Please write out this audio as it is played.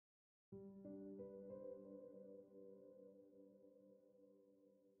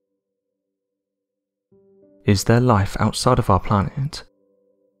Is there life outside of our planet?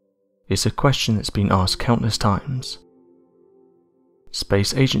 It's a question that's been asked countless times.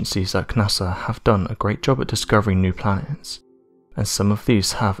 Space agencies like NASA have done a great job at discovering new planets, and some of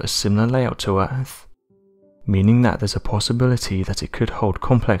these have a similar layout to Earth, meaning that there's a possibility that it could hold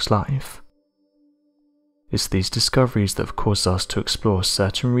complex life. It's these discoveries that have caused us to explore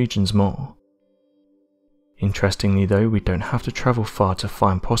certain regions more. Interestingly though, we don't have to travel far to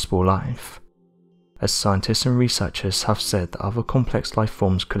find possible life, as scientists and researchers have said that other complex life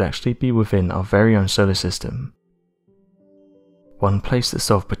forms could actually be within our very own solar system. One place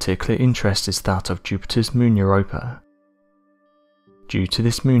that's of particular interest is that of Jupiter's moon Europa. Due to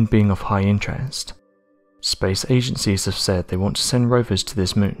this moon being of high interest, space agencies have said they want to send rovers to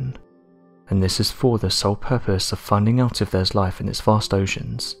this moon, and this is for the sole purpose of finding out if there's life in its vast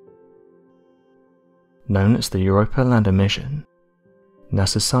oceans. Known as the Europa Lander mission,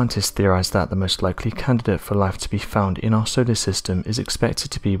 NASA scientists theorize that the most likely candidate for life to be found in our solar system is expected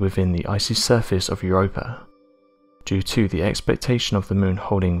to be within the icy surface of Europa, due to the expectation of the moon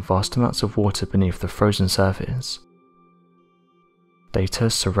holding vast amounts of water beneath the frozen surface. Data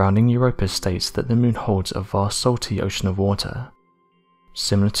surrounding Europa states that the moon holds a vast salty ocean of water,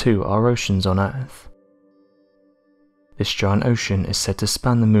 similar to our oceans on Earth. This giant ocean is said to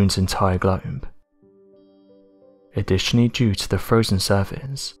span the moon's entire globe. Additionally, due to the frozen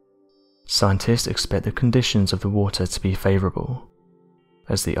surface, scientists expect the conditions of the water to be favourable,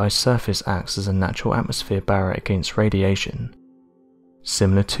 as the ice surface acts as a natural atmosphere barrier against radiation,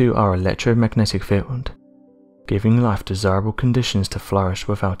 similar to our electromagnetic field, giving life desirable conditions to flourish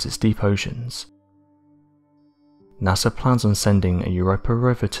without its deep oceans. NASA plans on sending a Europa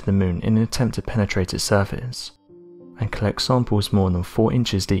rover to the moon in an attempt to penetrate its surface, and collect samples more than 4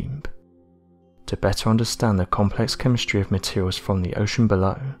 inches deep, to better understand the complex chemistry of materials from the ocean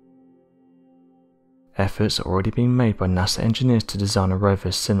below. Efforts are already being made by NASA engineers to design a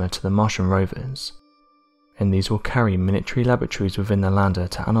rover similar to the Martian rovers, and these will carry miniature laboratories within the lander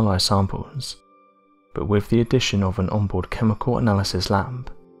to analyze samples, but with the addition of an onboard chemical analysis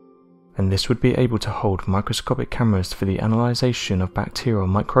lab, and this would be able to hold microscopic cameras for the analyzation of bacterial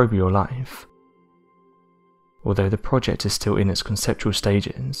microbial life. Although the project is still in its conceptual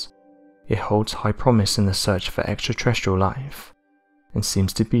stages, it holds high promise in the search for extraterrestrial life, and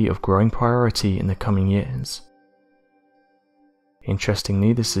seems to be of growing priority in the coming years.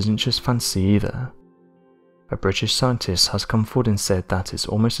 Interestingly, this isn't just fantasy either. A British scientist has come forward and said that it's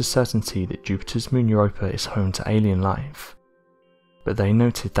almost a certainty that Jupiter's moon Europa is home to alien life, but they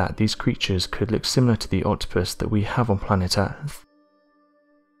noted that these creatures could look similar to the octopus that we have on planet Earth.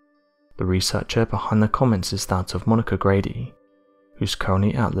 The researcher behind the comments is that of Monica Grady, who's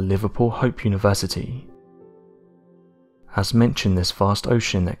currently at the Liverpool Hope University. As mentioned, this vast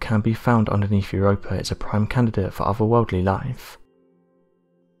ocean that can be found underneath Europa is a prime candidate for otherworldly life.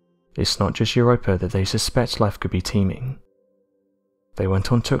 It's not just Europa that they suspect life could be teeming. They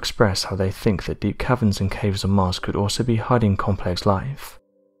went on to express how they think that deep caverns and caves on Mars could also be hiding complex life.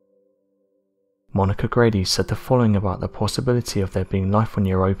 Monica Grady said the following about the possibility of there being life on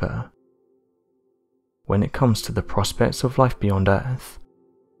Europa. When it comes to the prospects of life beyond Earth,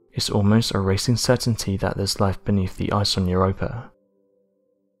 it's almost a racing certainty that there's life beneath the ice on Europa.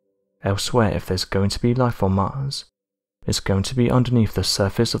 Elsewhere, if there's going to be life on Mars, it's going to be underneath the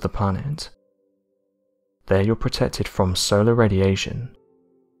surface of the planet. There you're protected from solar radiation,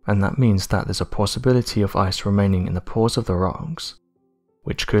 and that means that there's a possibility of ice remaining in the pores of the rocks,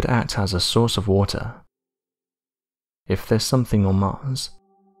 which could act as a source of water. If there's something on Mars,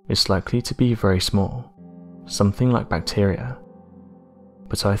 it's likely to be very small, something like bacteria,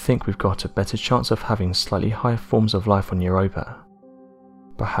 but I think we've got a better chance of having slightly higher forms of life on Europa,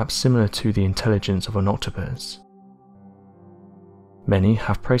 perhaps similar to the intelligence of an octopus. Many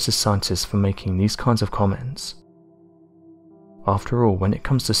have praised the scientists for making these kinds of comments. After all, when it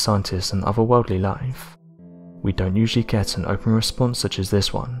comes to scientists and otherworldly life, we don't usually get an open response such as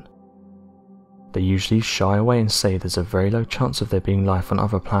this one. They usually shy away and say there's a very low chance of there being life on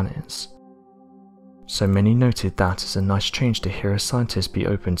other planets. So many noted that it's a nice change to hear a scientist be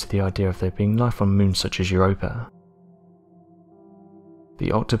open to the idea of there being life on moons such as Europa.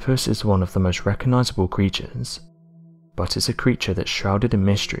 The octopus is one of the most recognizable creatures, but it's a creature that's shrouded in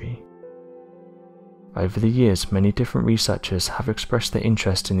mystery. Over the years, many different researchers have expressed their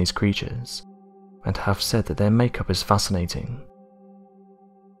interest in these creatures, and have said that their makeup is fascinating.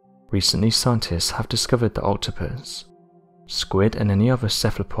 Recently, scientists have discovered that octopus, squid and any other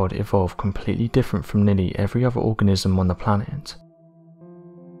cephalopod evolved completely different from nearly every other organism on the planet.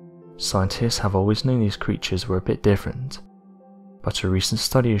 Scientists have always known these creatures were a bit different, but a recent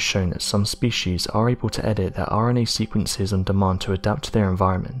study has shown that some species are able to edit their RNA sequences on demand to adapt to their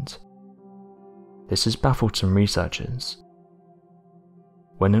environment. This has baffled some researchers.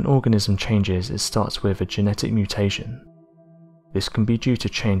 When an organism changes, it starts with a genetic mutation. This can be due to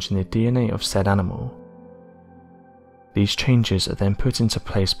change in the DNA of said animal. These changes are then put into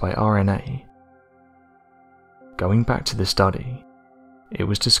place by RNA. Going back to the study, it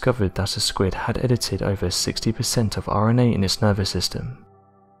was discovered that a squid had edited over 60% of RNA in its nervous system.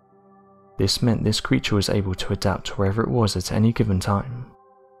 This meant this creature was able to adapt to wherever it was at any given time.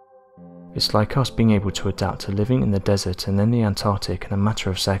 It's like us being able to adapt to living in the desert and then the Antarctic in a matter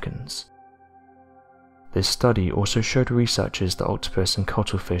of seconds. This study also showed researchers that octopus and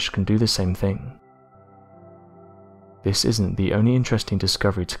cuttlefish can do the same thing. This isn't the only interesting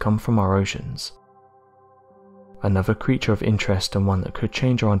discovery to come from our oceans. Another creature of interest and one that could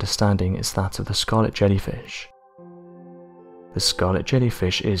change our understanding is that of the scarlet jellyfish. The scarlet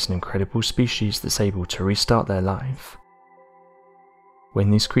jellyfish is an incredible species that's able to restart their life. When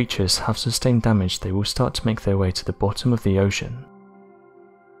these creatures have sustained damage, they will start to make their way to the bottom of the ocean.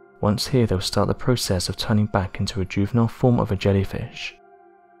 Once here, they'll start the process of turning back into a juvenile form of a jellyfish.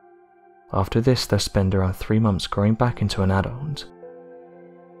 After this, they'll spend around 3 months growing back into an adult.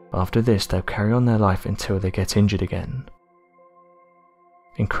 After this, they'll carry on their life until they get injured again.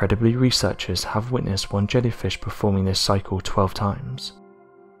 Incredibly, researchers have witnessed one jellyfish performing this cycle 12 times.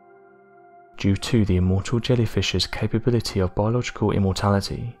 Due to the immortal jellyfish's capability of biological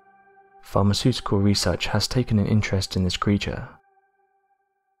immortality, pharmaceutical research has taken an interest in this creature.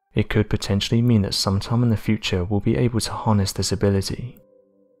 It could potentially mean that sometime in the future we'll be able to harness this ability.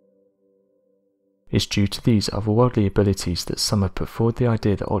 It's due to these otherworldly abilities that some have put forward the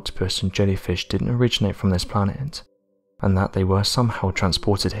idea that octopus and jellyfish didn't originate from this planet, and that they were somehow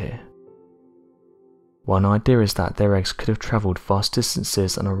transported here. One idea is that their eggs could have travelled vast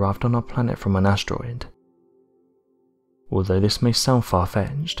distances and arrived on our planet from an asteroid. Although this may sound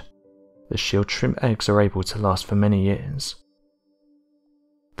far-fetched, the shield shrimp eggs are able to last for many years.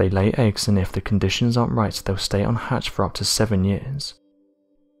 They lay eggs, and if the conditions aren't right, they'll stay unhatched for up to 7 years.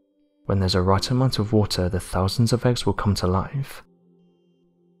 When there's a right amount of water, the thousands of eggs will come to life.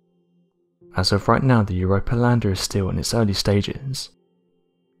 As of right now, the Europa lander is still in its early stages,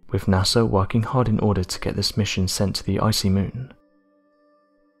 with NASA working hard in order to get this mission sent to the icy moon.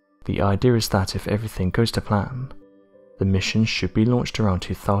 The idea is that if everything goes to plan, the mission should be launched around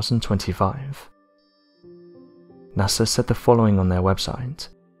 2025. NASA said the following on their website.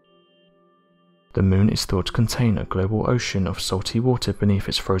 The moon is thought to contain a global ocean of salty water beneath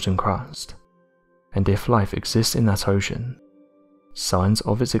its frozen crust, and if life exists in that ocean, signs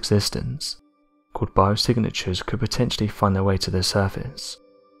of its existence, called biosignatures, could potentially find their way to the surface,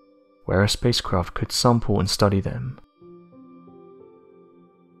 where a spacecraft could sample and study them.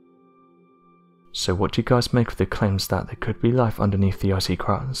 So what do you guys make of the claims that there could be life underneath the icy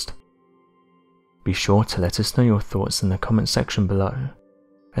crust? Be sure to let us know your thoughts in the comment section below,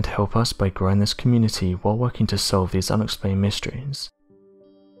 and help us by growing this community while working to solve these unexplained mysteries.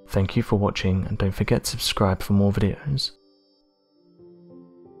 Thank you for watching, and don't forget to subscribe for more videos.